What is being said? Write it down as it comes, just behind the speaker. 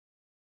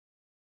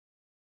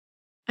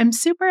I'm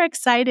super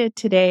excited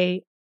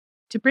today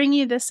to bring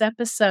you this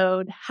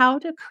episode, How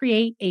to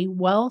Create a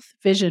Wealth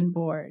Vision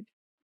Board.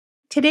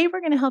 Today, we're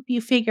going to help you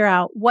figure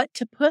out what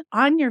to put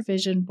on your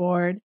vision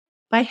board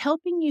by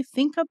helping you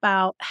think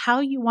about how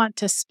you want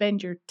to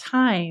spend your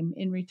time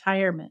in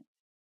retirement.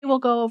 We'll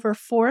go over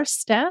 4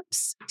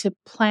 steps to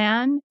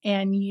plan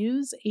and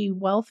use a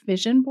wealth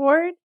vision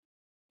board.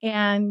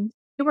 And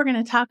we're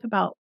going to talk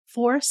about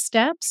 4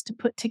 steps to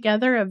put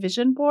together a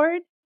vision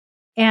board.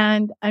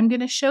 And I'm going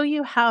to show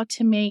you how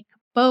to make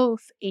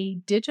both a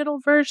digital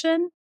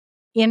version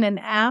in an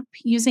app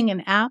using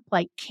an app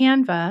like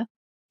Canva,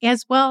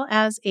 as well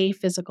as a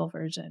physical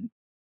version.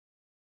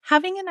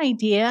 Having an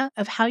idea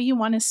of how you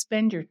want to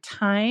spend your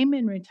time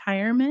in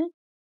retirement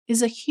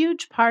is a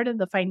huge part of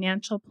the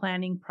financial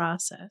planning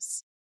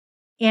process.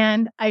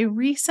 And I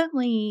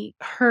recently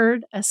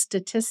heard a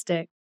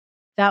statistic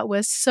that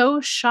was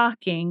so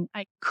shocking,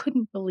 I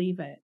couldn't believe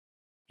it.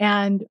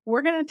 And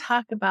we're going to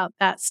talk about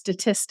that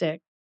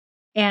statistic.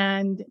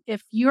 And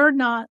if you're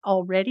not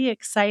already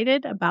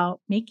excited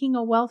about making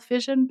a wealth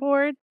vision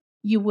board,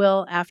 you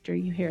will after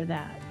you hear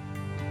that.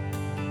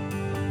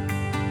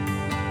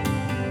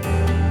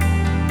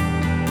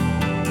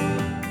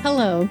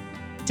 Hello,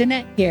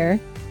 Danette here,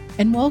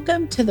 and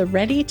welcome to the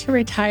Ready to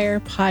Retire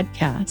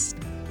podcast,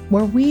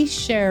 where we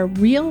share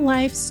real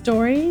life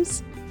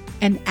stories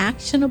and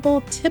actionable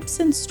tips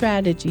and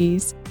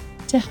strategies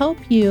to help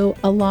you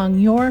along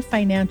your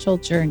financial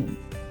journey.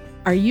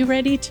 Are you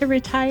ready to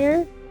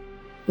retire?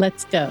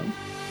 Let's go.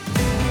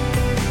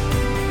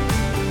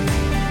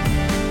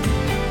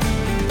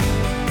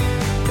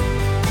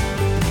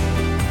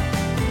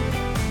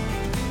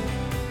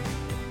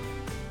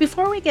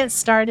 Before we get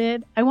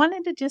started, I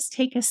wanted to just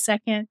take a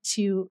second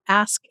to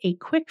ask a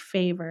quick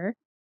favor.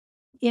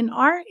 In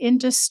our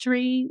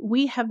industry,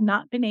 we have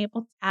not been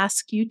able to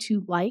ask you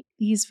to like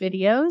these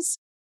videos,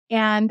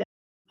 and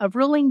a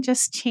ruling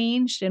just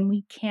changed and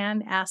we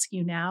can ask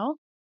you now.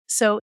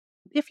 So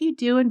if you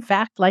do, in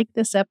fact, like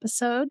this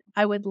episode,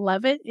 I would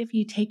love it if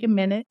you take a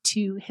minute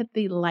to hit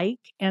the like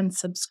and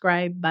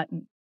subscribe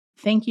button.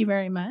 Thank you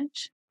very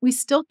much. We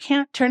still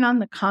can't turn on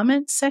the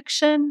comments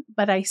section,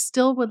 but I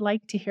still would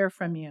like to hear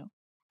from you.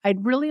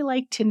 I'd really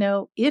like to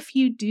know if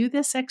you do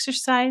this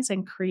exercise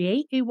and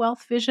create a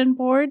wealth vision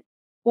board,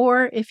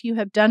 or if you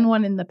have done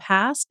one in the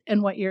past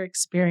and what your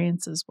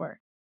experiences were.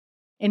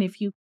 And if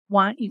you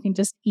want, you can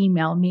just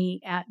email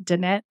me at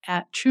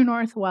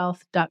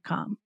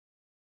danette@truenorthwealth.com.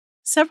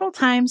 Several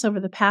times over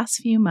the past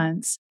few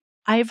months,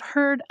 I've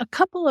heard a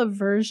couple of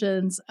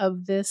versions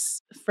of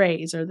this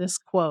phrase or this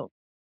quote.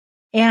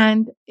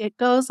 And it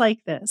goes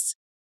like this: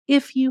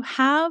 if you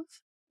have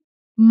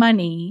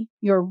money,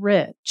 you're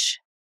rich.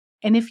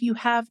 And if you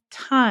have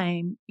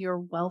time, you're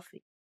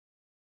wealthy.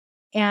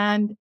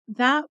 And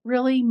that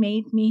really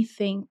made me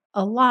think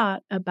a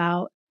lot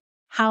about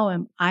how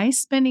am I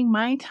spending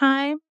my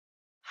time?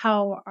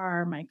 How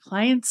are my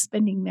clients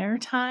spending their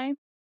time?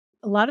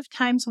 A lot of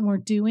times when we're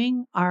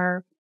doing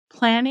our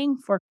planning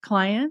for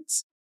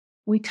clients,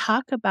 we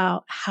talk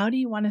about how do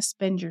you want to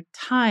spend your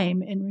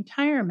time in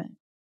retirement?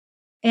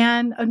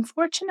 And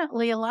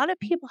unfortunately, a lot of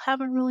people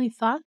haven't really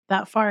thought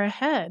that far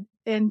ahead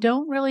and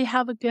don't really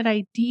have a good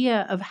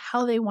idea of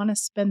how they want to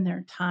spend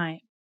their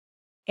time.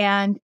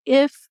 And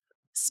if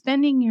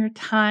spending your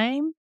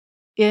time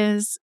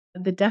is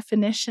the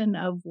definition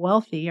of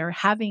wealthy, or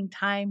having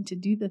time to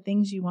do the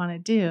things you want to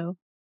do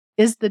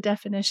is the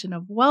definition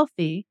of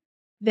wealthy,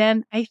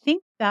 then I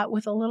think that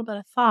with a little bit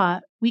of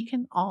thought, we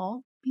can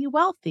all be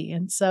wealthy.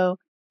 And so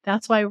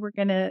that's why we're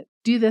going to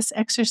do this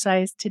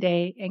exercise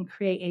today and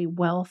create a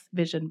wealth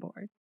vision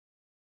board.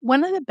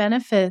 One of the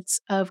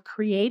benefits of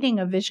creating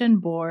a vision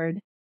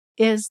board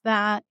is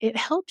that it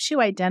helps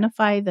you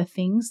identify the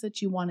things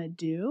that you want to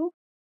do,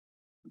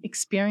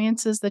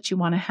 experiences that you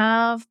want to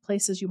have,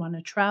 places you want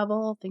to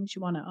travel, things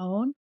you want to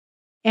own.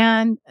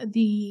 And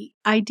the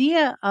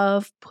idea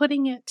of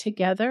putting it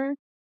together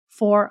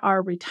for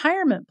our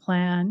retirement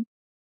plan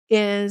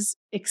is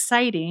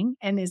exciting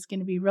and is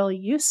going to be really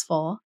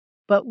useful.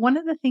 But one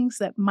of the things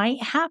that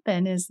might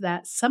happen is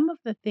that some of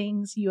the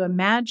things you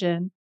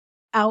imagine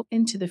out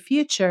into the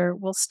future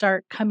will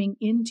start coming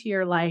into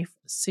your life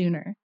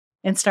sooner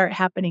and start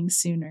happening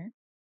sooner.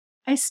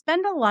 I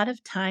spend a lot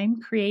of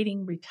time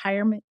creating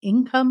retirement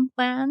income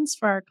plans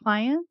for our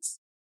clients.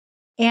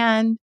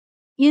 And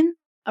in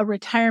a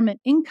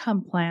retirement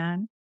income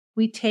plan,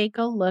 we take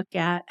a look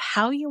at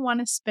how you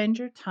want to spend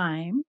your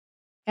time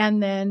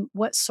and then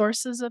what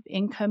sources of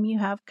income you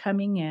have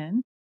coming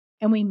in,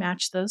 and we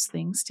match those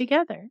things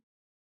together.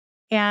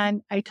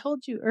 And I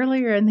told you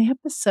earlier in the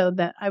episode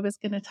that I was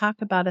going to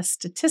talk about a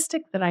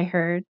statistic that I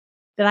heard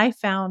that I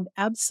found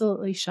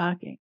absolutely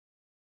shocking.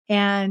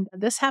 And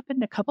this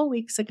happened a couple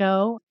weeks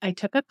ago. I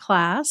took a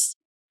class.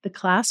 The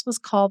class was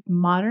called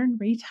Modern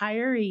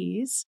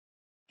Retirees.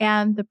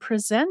 And the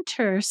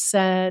presenter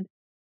said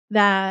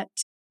that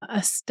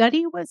a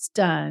study was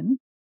done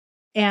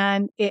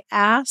and it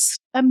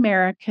asked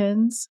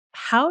Americans,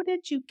 how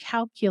did you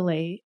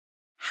calculate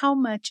how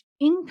much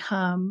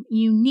income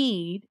you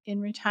need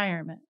in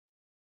retirement?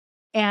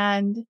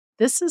 And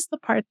this is the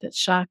part that's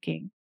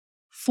shocking.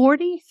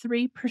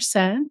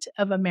 43%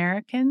 of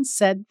Americans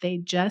said they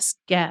just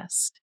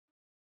guessed.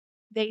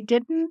 They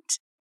didn't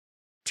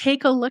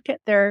take a look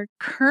at their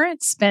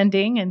current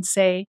spending and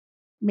say,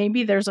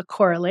 maybe there's a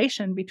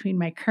correlation between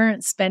my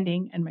current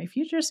spending and my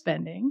future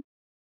spending.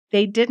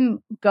 They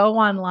didn't go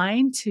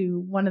online to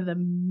one of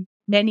the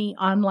many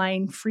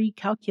online free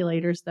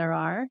calculators there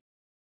are.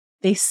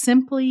 They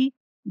simply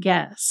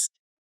guessed.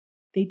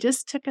 They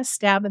just took a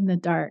stab in the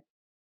dark.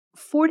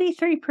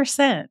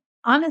 43%.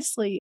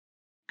 Honestly,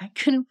 I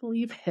couldn't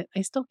believe it.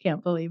 I still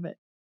can't believe it.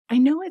 I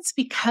know it's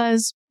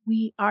because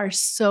we are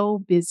so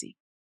busy,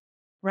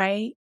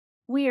 right?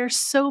 We are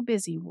so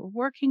busy. We're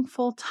working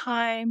full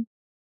time.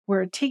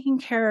 We're taking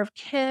care of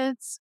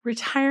kids.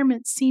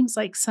 Retirement seems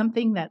like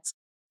something that's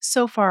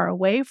so far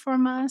away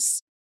from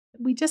us.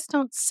 We just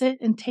don't sit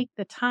and take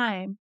the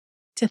time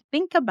to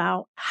think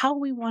about how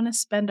we want to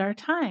spend our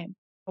time.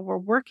 We're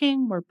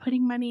working, we're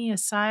putting money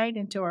aside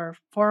into our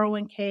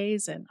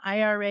 401ks and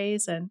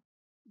IRAs and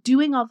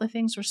doing all the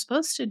things we're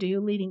supposed to do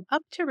leading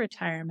up to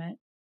retirement,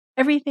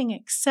 everything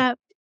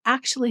except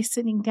actually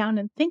sitting down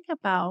and think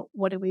about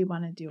what do we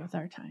want to do with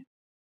our time.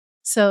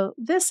 So,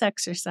 this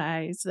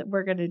exercise that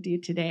we're going to do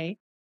today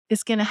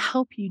is going to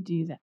help you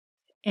do that.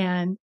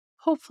 And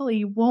hopefully,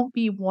 you won't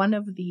be one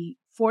of the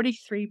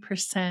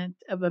 43%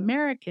 of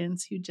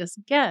Americans who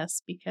just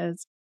guess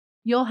because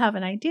you'll have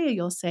an idea.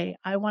 You'll say,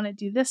 I want to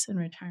do this in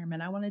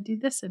retirement. I want to do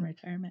this in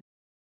retirement.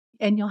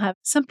 And you'll have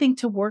something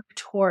to work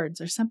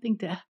towards or something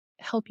to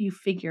help you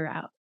figure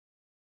out.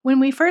 When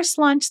we first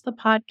launched the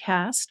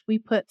podcast, we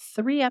put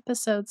 3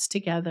 episodes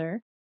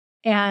together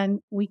and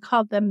we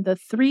called them the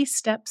 3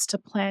 steps to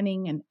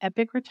planning an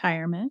epic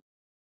retirement.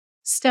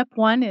 Step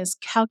 1 is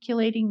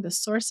calculating the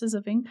sources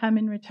of income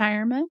in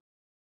retirement.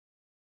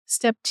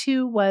 Step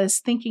 2 was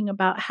thinking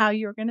about how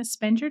you're going to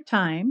spend your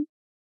time,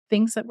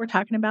 things that we're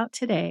talking about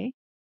today.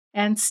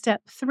 And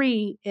step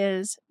 3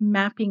 is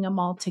mapping them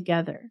all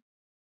together.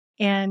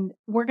 And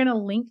we're going to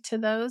link to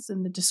those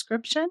in the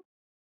description.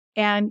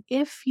 And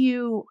if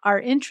you are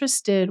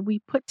interested,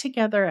 we put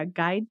together a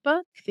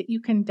guidebook that you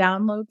can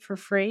download for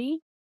free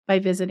by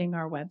visiting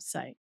our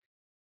website.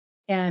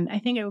 And I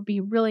think it would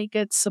be really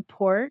good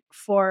support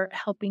for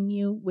helping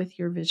you with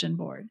your vision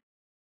board.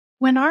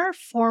 When our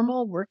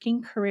formal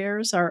working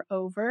careers are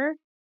over,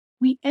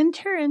 we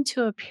enter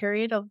into a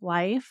period of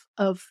life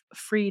of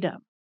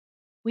freedom.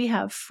 We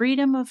have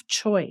freedom of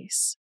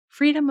choice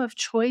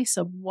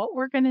of what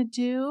we're going to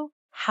do,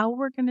 how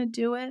we're going to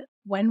do it,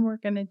 when we're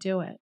going to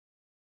do it.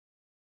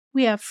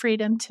 We have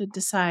freedom to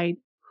decide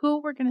who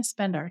we're going to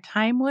spend our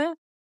time with,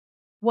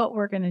 what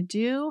we're going to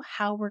do,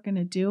 how we're going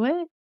to do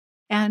it,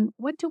 and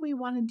what do we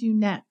want to do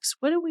next?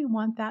 What do we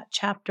want that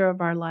chapter of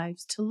our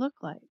lives to look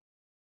like?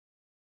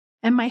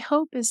 And my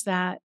hope is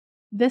that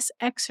this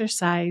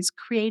exercise,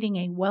 creating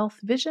a wealth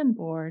vision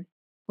board,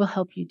 will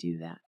help you do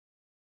that.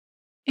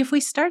 If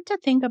we start to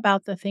think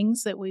about the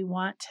things that we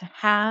want to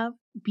have,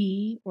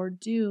 be, or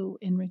do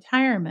in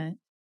retirement,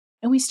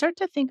 and we start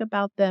to think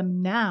about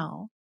them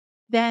now,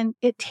 then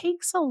it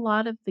takes a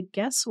lot of the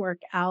guesswork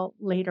out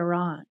later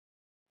on.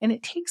 And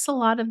it takes a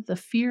lot of the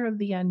fear of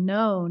the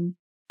unknown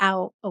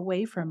out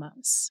away from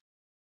us.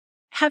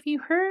 Have you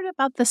heard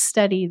about the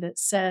study that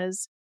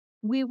says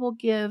we will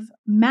give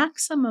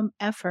maximum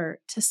effort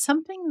to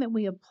something that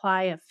we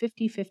apply a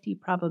 50-50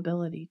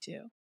 probability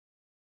to?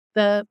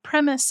 The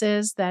premise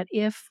is that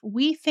if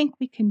we think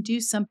we can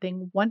do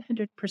something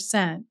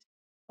 100%,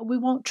 we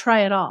won't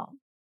try at all.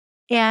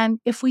 And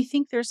if we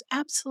think there's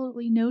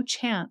absolutely no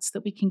chance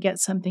that we can get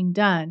something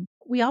done,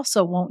 we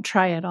also won't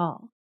try at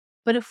all.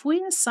 But if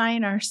we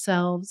assign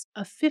ourselves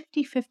a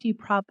 50-50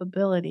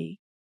 probability,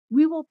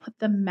 we will put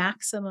the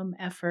maximum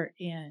effort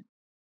in.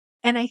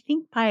 And I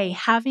think by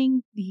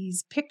having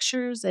these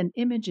pictures and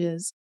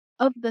images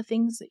of the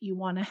things that you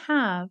want to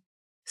have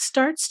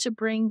starts to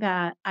bring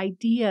that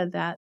idea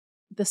that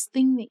this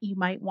thing that you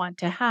might want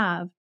to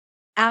have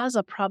as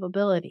a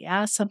probability,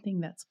 as something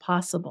that's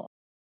possible.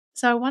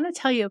 So, I want to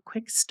tell you a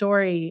quick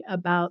story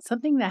about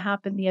something that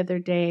happened the other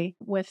day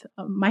with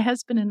my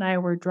husband and I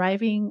were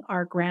driving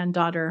our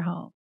granddaughter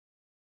home.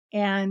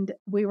 And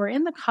we were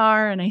in the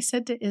car, and I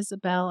said to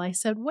Isabel, I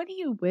said, what do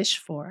you wish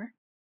for?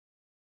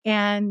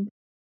 And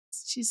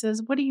she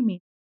says, what do you mean?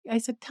 I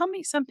said, tell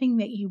me something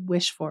that you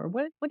wish for.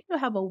 What do you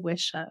have a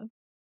wish of?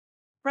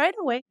 Right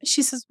away,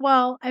 she says,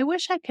 well, I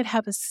wish I could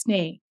have a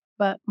snake,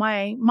 but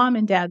my mom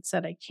and dad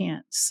said I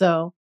can't.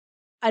 So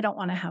I don't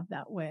want to have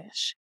that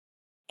wish.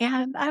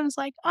 And I was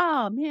like,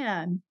 oh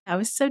man, I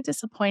was so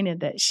disappointed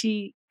that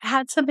she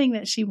had something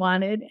that she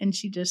wanted and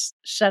she just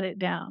shut it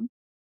down.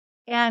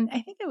 And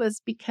I think it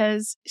was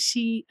because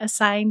she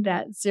assigned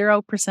that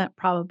 0%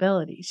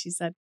 probability. She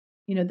said,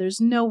 there's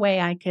no way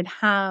I could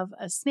have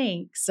a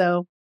snake.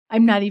 So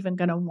I'm not even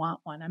going to want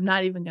one. I'm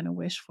not even going to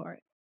wish for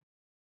it.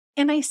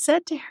 And I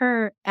said to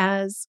her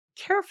as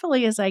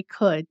carefully as I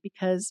could,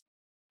 because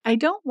I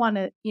don't want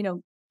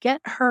to,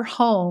 get her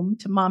home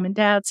to mom and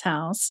dad's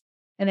house.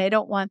 And I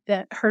don't want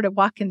her to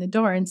walk in the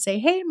door and say,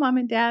 hey, mom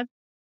and dad,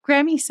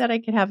 Grammy said I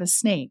could have a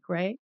snake,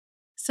 right?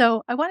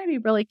 So I want to be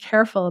really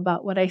careful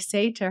about what I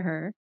say to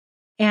her.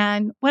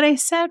 And what I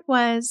said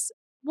was,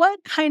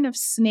 what kind of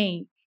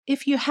snake,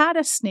 if you had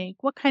a snake,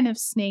 what kind of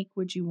snake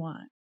would you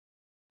want?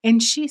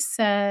 And she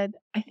said,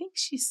 I think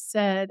she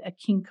said a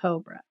king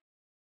cobra.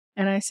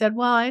 And I said,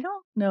 well, I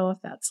don't know if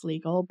that's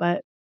legal,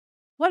 but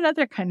what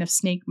other kind of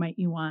snake might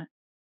you want?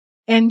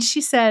 And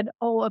she said,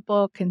 oh, a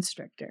boa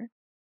constrictor.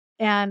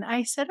 And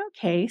I said,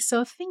 okay,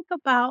 so think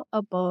about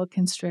a boa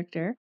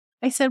constrictor.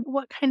 I said,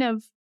 what kind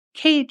of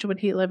cage would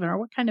he live in, or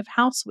what kind of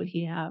house would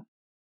he have?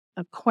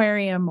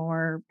 Aquarium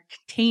or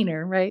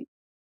container, right?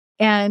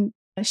 And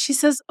she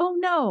says, oh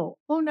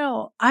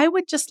no, I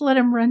would just let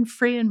him run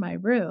free in my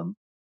room.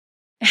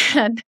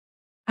 And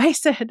I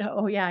said,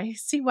 oh, yeah, I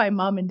see why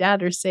mom and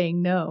dad are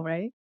saying no,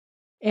 right?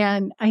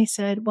 And I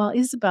said, well,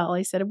 Isabel,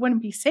 I said, it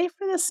wouldn't be safe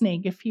for the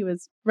snake if he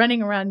was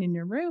running around in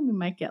your room. He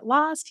might get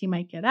lost. He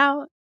might get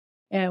out.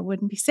 And it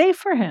wouldn't be safe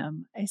for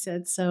him. I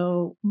said,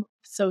 so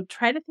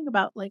try to think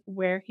about like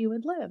where he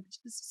would live.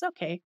 She says,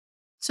 okay.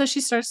 So she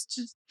starts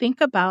to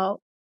think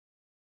about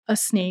a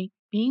snake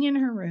being in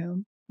her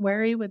room,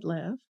 where he would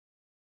live.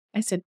 I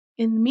said,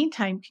 in the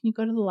meantime, can you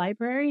go to the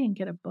library and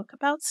get a book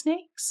about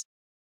snakes?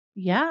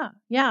 Yeah,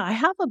 yeah, I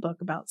have a book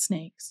about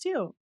snakes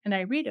too. And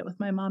I read it with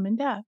my mom and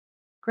dad.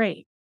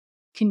 Great.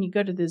 Can you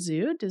go to the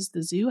zoo? Does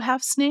the zoo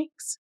have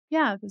snakes?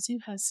 Yeah, the zoo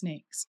has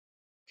snakes.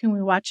 Can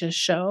we watch a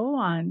show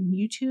on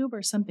YouTube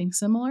or something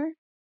similar?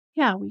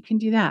 Yeah, we can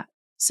do that.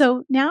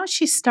 So now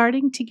she's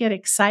starting to get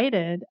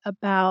excited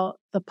about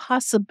the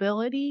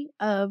possibility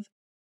of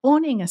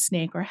owning a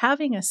snake or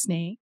having a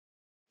snake.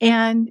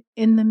 And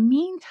in the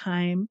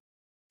meantime,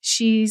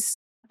 she's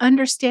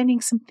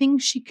understanding some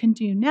things she can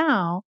do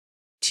now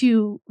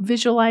to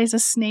visualize a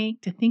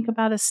snake, to think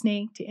about a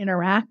snake, to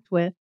interact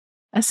with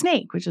a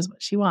snake, which is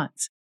what she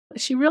wants.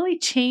 She really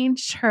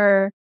changed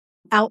her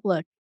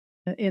outlook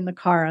in the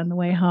car on the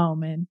way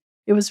home, and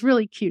it was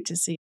really cute to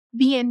see.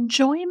 The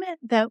enjoyment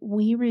that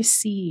we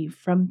receive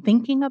from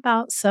thinking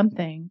about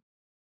something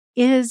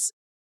is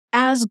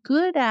as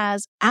good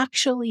as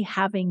actually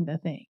having the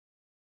thing.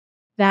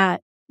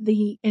 That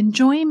the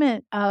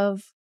enjoyment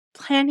of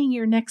planning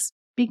your next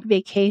big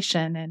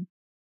vacation and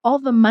all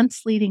the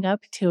months leading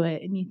up to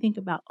it, and you think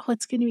about, oh,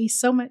 it's going to be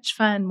so much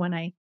fun when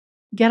I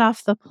get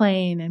off the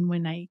plane and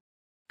when I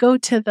go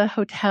to the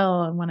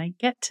hotel and when I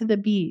get to the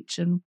beach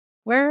and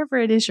wherever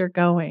it is you're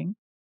going.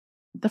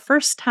 The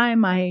first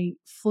time I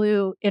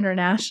flew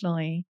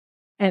internationally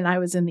and I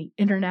was in the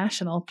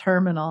international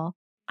terminal,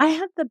 I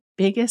had the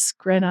biggest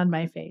grin on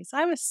my face.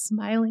 I was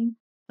smiling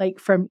like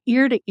from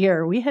ear to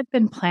ear. We had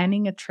been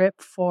planning a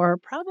trip for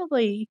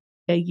probably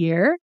a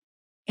year.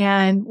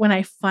 And when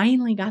I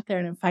finally got there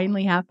and it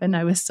finally happened,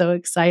 I was so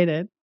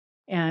excited.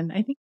 And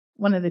I think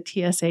one of the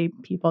TSA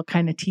people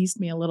kind of teased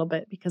me a little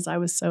bit because I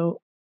was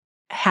so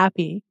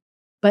happy.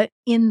 But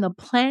in the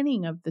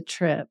planning of the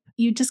trip,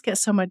 you just get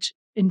so much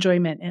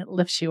enjoyment and it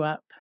lifts you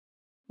up.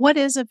 What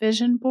is a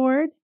vision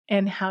board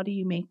and how do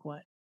you make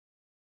one?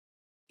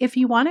 If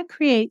you want to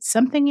create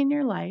something in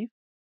your life,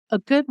 a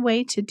good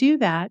way to do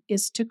that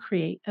is to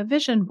create a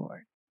vision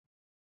board.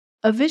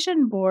 A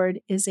vision board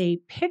is a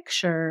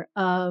picture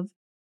of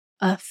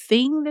a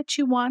thing that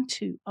you want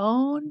to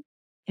own,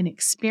 an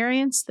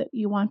experience that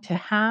you want to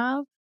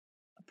have,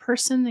 a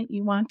person that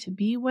you want to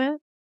be with.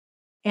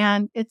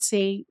 And it's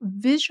a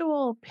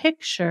visual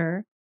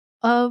picture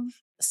of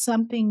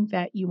something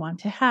that you want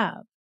to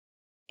have.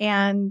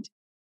 And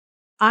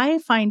I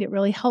find it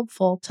really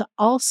helpful to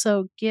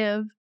also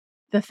give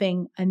the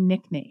thing a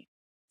nickname.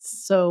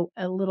 So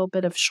a little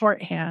bit of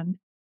shorthand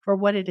for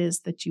what it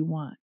is that you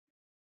want.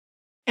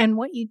 And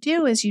what you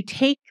do is you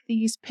take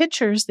these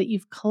pictures that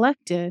you've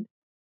collected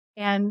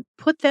and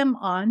put them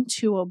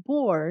onto a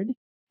board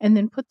and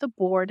then put the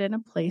board in a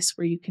place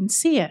where you can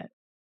see it.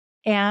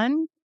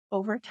 And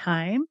over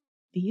time,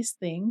 these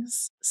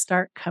things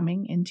start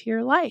coming into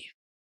your life.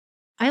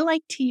 I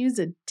like to use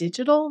a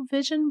digital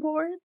vision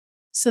board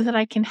so that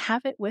I can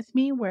have it with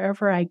me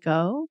wherever I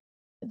go.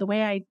 The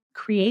way I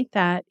create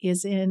that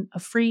is in a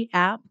free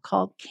app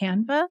called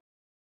Canva.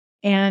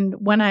 And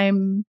when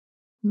I'm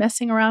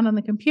messing around on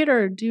the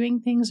computer or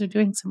doing things or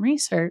doing some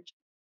research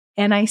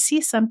and I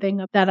see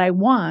something that I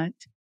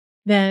want,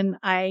 then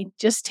I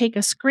just take a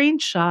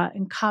screenshot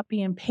and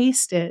copy and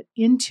paste it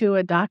into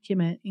a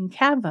document in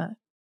Canva.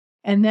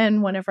 And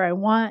then whenever I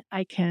want,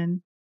 I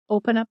can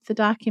open up the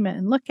document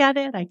and look at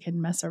it. I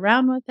can mess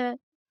around with it.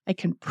 I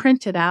can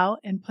print it out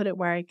and put it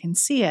where I can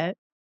see it.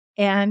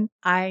 And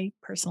I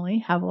personally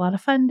have a lot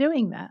of fun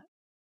doing that.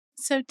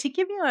 So, to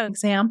give you an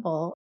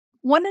example,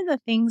 one of the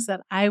things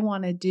that I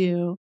want to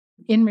do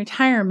in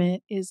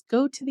retirement is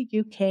go to the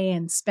UK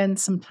and spend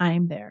some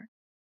time there.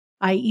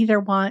 I either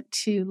want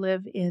to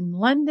live in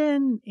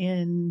London,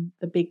 in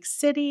the big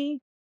city,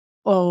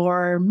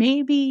 or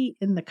maybe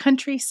in the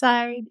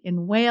countryside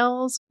in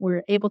Wales.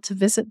 We're able to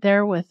visit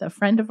there with a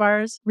friend of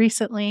ours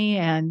recently,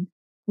 and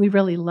we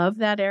really love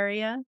that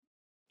area.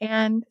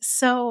 And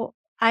so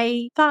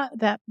I thought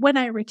that when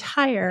I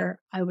retire,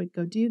 I would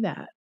go do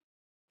that.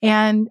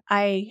 And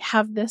I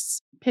have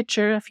this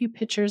picture, a few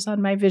pictures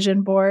on my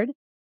vision board.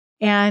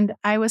 And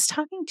I was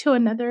talking to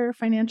another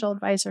financial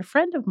advisor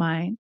friend of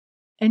mine,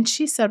 and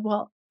she said,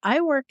 "Well,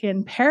 I work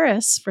in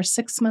Paris for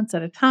 6 months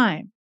at a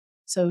time."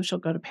 So she'll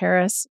go to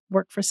Paris,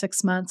 work for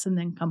 6 months, and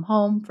then come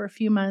home for a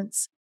few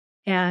months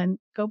and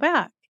go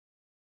back.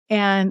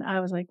 And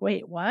I was like,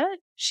 "Wait, what?"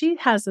 She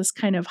has this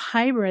kind of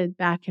hybrid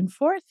back and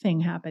forth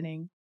thing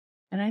happening.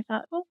 And I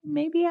thought, "Well,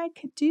 maybe I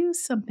could do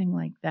something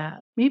like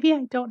that. Maybe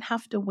I don't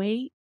have to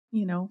wait,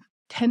 you know,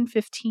 10,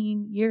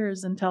 15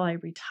 years until I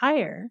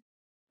retire.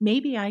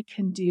 Maybe I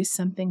can do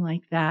something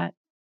like that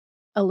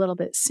a little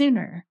bit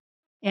sooner."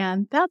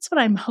 And that's what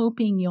I'm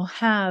hoping you'll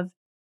have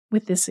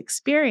with this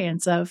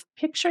experience of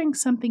picturing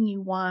something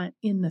you want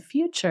in the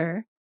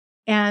future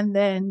and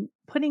then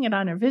putting it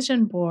on a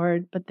vision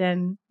board, but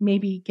then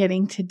maybe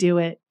getting to do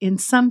it in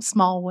some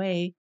small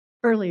way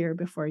earlier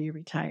before you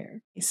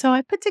retire. So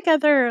I put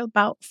together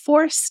about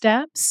 4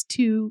 steps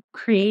to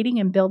creating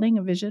and building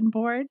a vision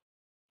board.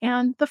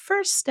 And the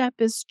first step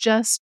is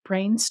just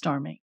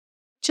brainstorming.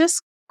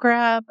 Just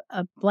grab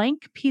a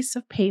blank piece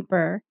of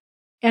paper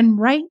and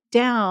write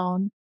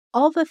down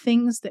all the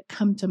things that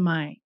come to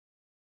mind,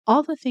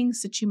 all the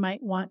things that you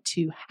might want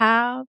to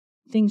have,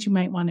 things you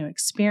might want to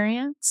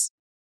experience.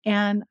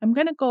 And I'm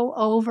going to go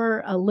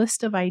over a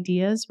list of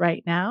ideas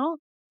right now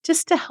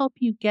just to help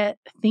you get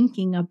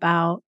thinking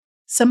about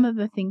some of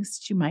the things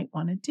that you might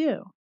want to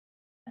do.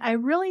 I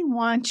really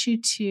want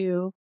you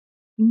to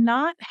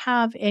not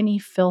have any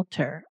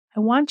filter. I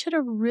want you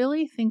to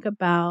really think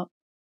about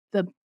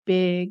the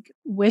big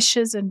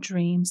wishes and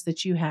dreams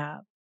that you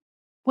have.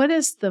 What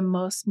is the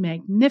most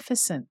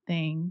magnificent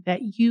thing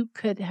that you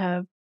could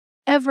have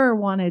ever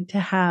wanted to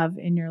have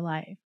in your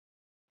life?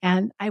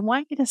 And I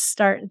want you to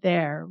start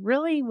there,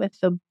 really with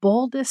the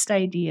boldest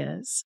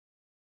ideas.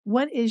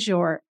 What is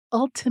your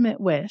ultimate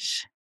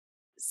wish?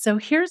 So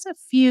here's a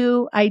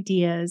few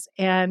ideas,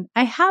 and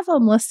I have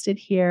them listed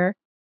here.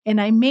 And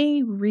I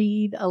may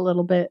read a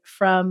little bit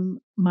from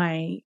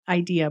my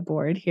idea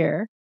board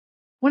here.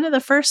 One of the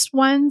first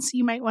ones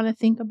you might want to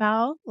think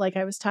about, like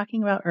I was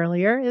talking about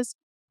earlier, is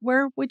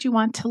where would you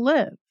want to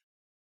live?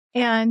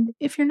 And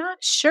if you're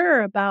not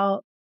sure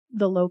about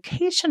the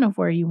location of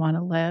where you want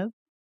to live,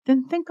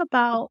 then think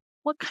about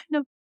what kind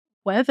of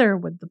weather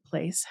would the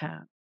place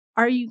have?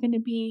 Are you going to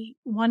be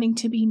wanting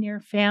to be near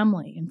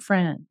family and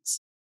friends?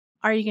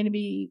 Are you going to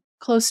be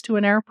close to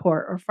an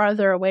airport or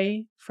farther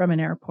away from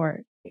an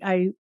airport?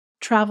 I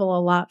travel a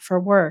lot for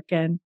work,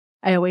 and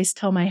I always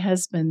tell my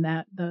husband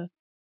that the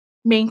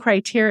main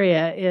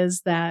criteria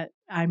is that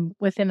I'm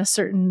within a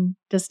certain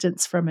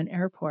distance from an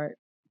airport.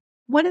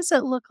 What does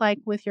it look like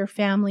with your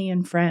family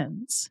and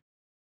friends?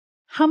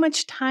 How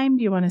much time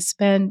do you want to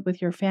spend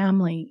with your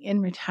family in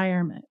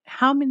retirement?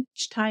 How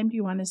much time do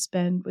you want to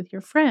spend with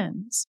your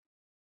friends?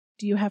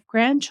 Do you have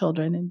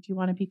grandchildren and do you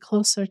want to be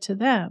closer to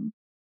them?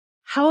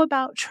 How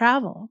about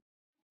travel?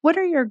 What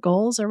are your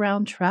goals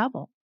around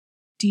travel?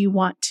 Do you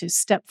want to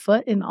step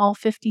foot in all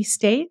 50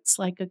 states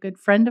like a good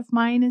friend of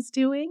mine is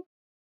doing?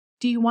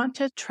 Do you want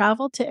to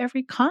travel to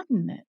every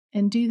continent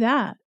and do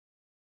that?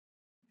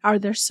 Are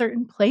there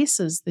certain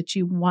places that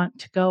you want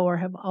to go or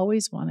have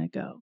always want to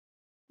go?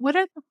 What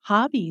are the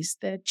hobbies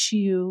that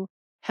you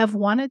have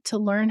wanted to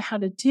learn how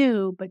to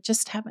do, but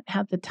just haven't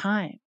had the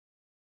time?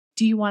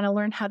 Do you want to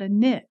learn how to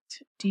knit?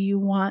 Do you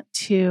want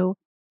to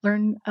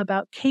learn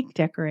about cake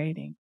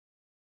decorating?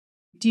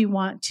 Do you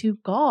want to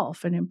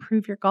golf and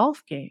improve your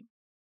golf game?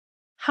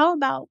 How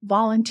about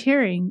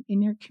volunteering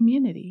in your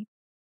community?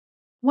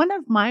 One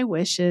of my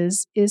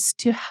wishes is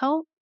to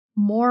help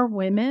more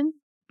women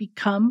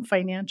become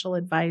financial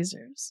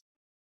advisors.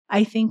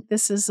 I think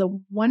this is a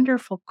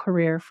wonderful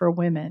career for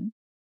women,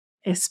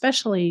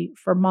 especially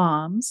for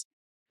moms,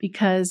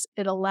 because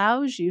it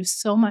allows you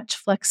so much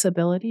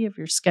flexibility of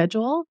your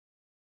schedule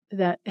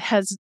that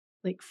has,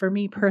 like, for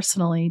me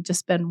personally,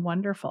 just been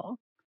wonderful.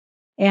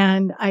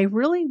 And I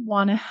really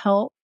want to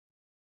help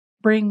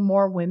bring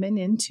more women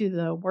into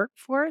the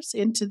workforce,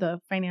 into the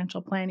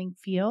financial planning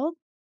field.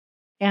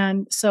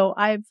 And so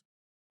I've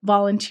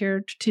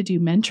volunteered to do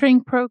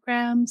mentoring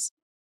programs.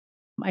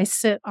 I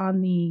sit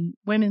on the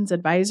Women's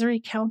Advisory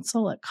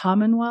Council at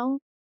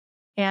Commonwealth.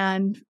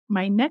 And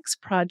my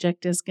next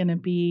project is going to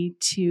be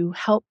to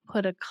help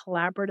put a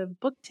collaborative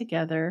book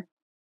together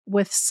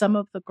with some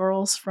of the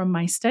girls from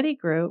my study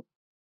group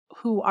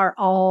who are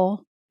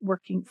all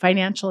working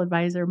financial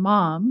advisor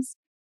moms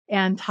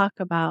and talk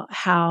about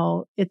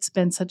how it's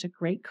been such a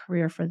great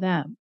career for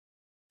them.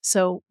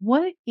 So,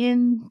 what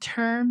in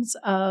terms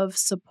of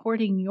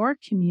supporting your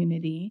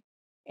community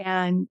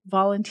and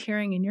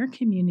volunteering in your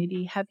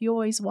community have you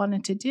always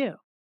wanted to do?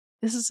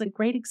 This is a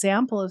great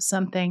example of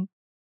something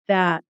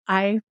that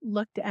I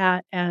looked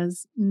at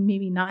as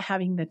maybe not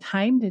having the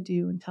time to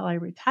do until I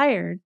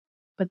retired.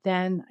 But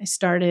then I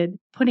started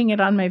putting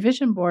it on my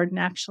vision board and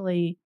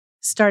actually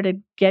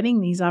started getting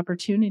these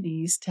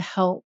opportunities to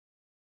help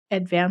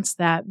advance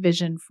that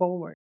vision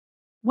forward.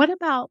 What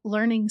about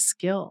learning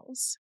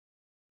skills?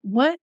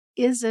 What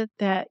is it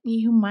that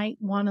you might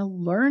want to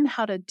learn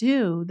how to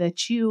do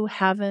that you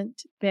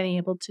haven't been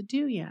able to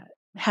do yet?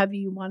 Have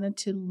you wanted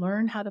to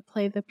learn how to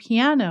play the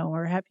piano,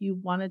 or have you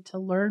wanted to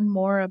learn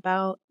more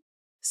about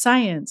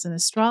science and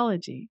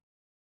astrology?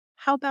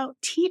 How about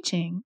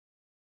teaching?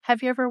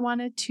 Have you ever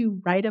wanted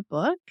to write a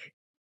book?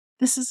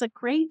 This is a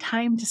great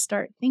time to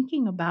start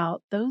thinking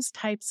about those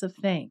types of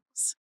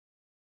things.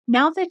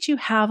 Now that you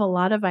have a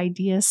lot of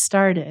ideas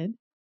started,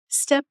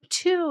 step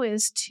 2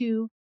 is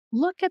to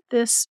look at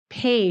this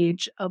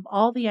page of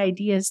all the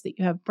ideas that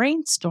you have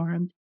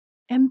brainstormed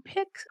and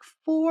pick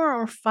 4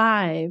 or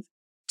 5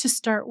 to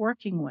start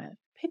working with.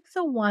 Pick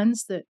the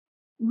ones that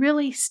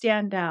really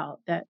stand out,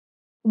 that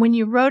when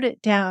you wrote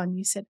it down,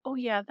 you said, oh,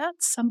 yeah,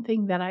 that's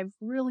something that I've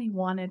really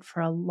wanted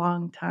for a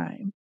long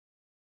time.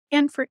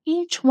 And for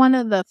each one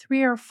of the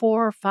 3 or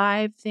 4 or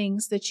 5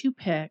 things that you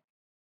pick,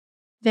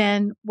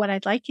 then what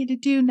I'd like you to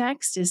do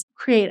next is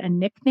create a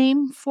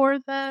nickname for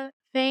the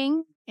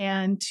thing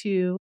and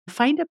to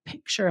find a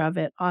picture of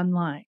it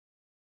online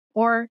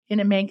or in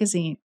a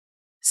magazine.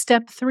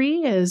 Step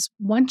 3 is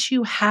once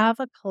you have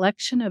a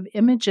collection of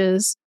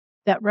images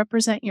that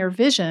represent your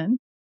vision,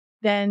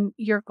 then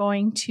you're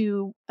going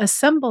to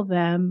assemble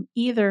them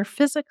either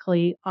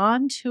physically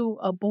onto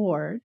a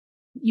board.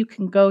 You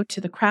can go to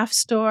the craft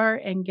store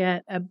and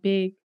get a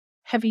big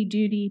heavy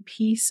duty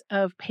piece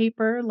of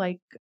paper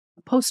like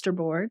a poster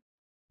board,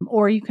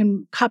 or you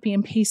can copy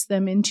and paste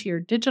them into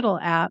your digital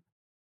app.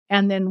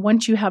 And then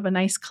once you have a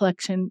nice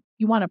collection,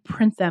 you want to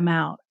print them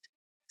out.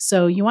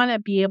 So you want to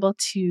be able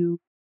to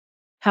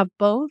have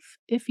both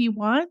if you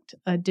want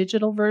a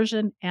digital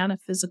version and a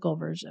physical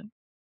version.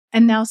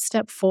 And now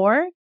step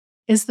 4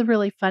 is the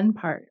really fun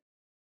part.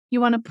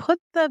 You want to put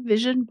the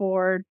vision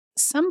board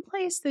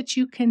someplace that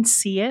you can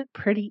see it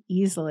pretty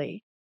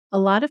easily. A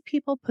lot of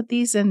people put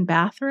these in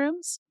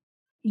bathrooms.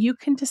 You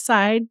can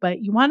decide,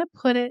 but you want to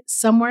put it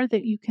somewhere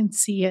that you can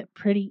see it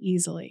pretty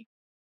easily.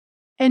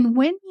 And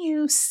when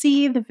you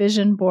see the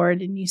vision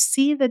board and you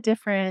see the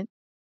different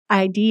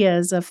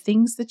ideas of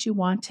things that you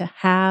want to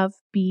have,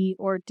 be,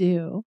 or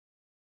do,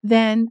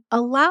 then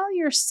allow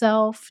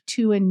yourself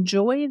to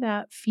enjoy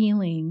that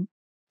feeling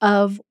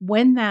of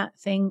when that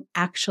thing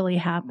actually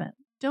happened.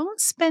 Don't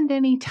spend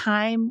any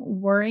time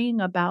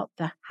worrying about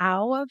the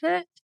how of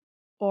it,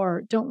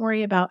 or don't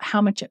worry about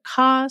how much it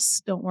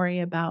costs. Don't worry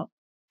about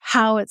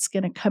how it's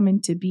going to come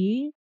into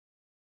be.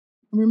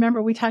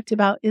 Remember, we talked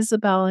about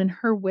Isabel and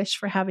her wish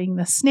for having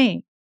the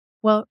snake.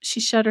 Well, she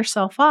shut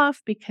herself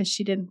off because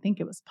she didn't think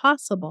it was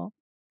possible.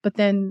 But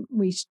then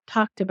we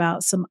talked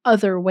about some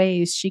other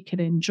ways she could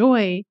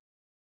enjoy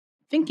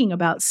thinking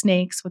about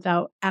snakes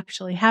without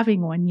actually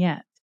having one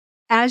yet.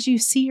 As you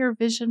see your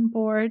vision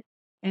board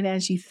and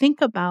as you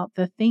think about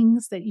the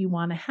things that you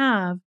want to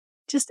have,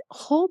 just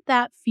hold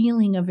that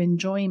feeling of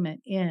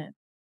enjoyment in.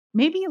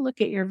 Maybe you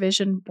look at your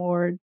vision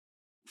board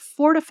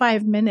 4 to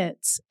 5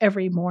 minutes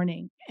every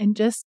morning and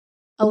just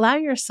allow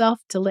yourself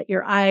to let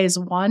your eyes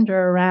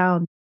wander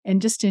around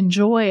and just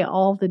enjoy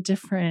all the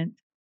different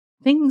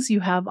things you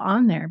have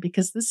on there,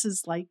 because this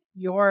is like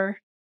your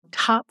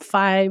top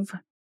 5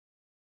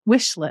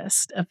 wish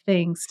list of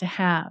things to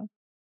have.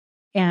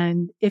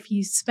 And if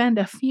you spend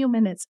a few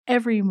minutes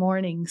every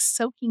morning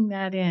soaking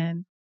that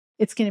in,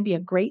 it's going to be a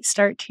great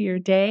start to your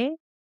day.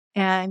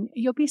 And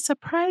you'll be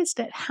surprised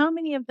at how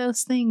many of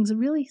those things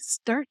really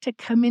start to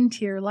come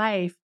into your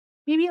life,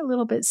 maybe a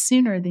little bit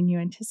sooner than you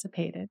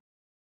anticipated.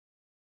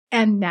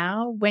 And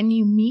now, when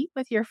you meet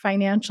with your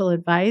financial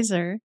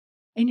advisor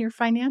and your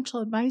financial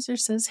advisor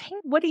says, hey,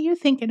 what are you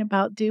thinking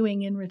about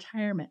doing in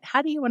retirement?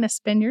 How do you want to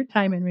spend your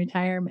time in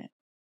retirement?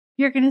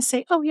 You're going to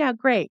say, oh, yeah,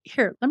 great.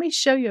 Here, let me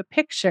show you a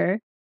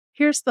picture.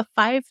 Here's the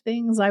 5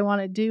 things I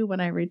want to do when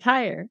I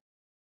retire.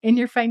 And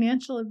your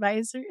financial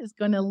advisor is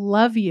going to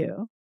love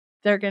you.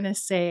 They're going to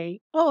say,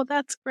 oh,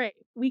 that's great.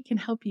 We can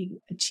help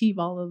you achieve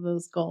all of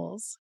those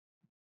goals.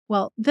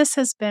 Well, this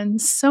has been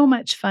so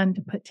much fun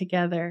to put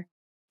together.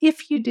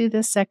 If you do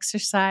this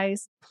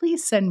exercise,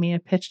 please send me a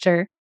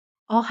picture.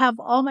 I'll have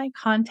all my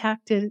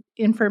contact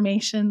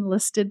information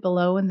listed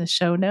below in the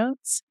show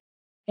notes.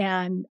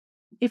 And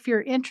if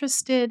you're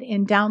interested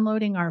in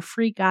downloading our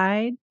free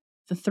guide,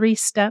 The 3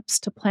 Steps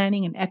to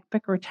Planning an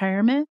Epic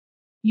Retirement,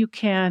 you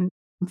can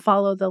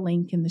follow the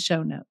link in the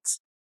show notes.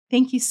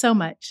 Thank you so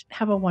much.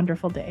 Have a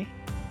wonderful day.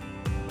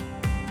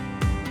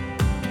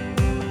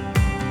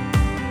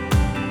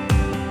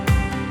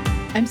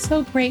 I'm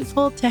so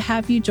grateful to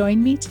have you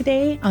join me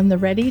today on the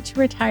Ready to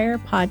Retire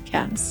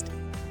podcast.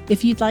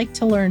 If you'd like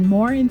to learn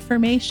more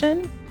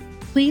information,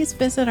 please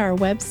visit our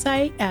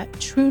website at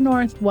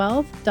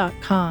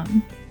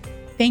truenorthwealth.com.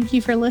 Thank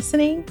you for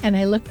listening, and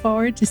I look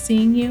forward to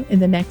seeing you in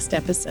the next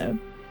episode.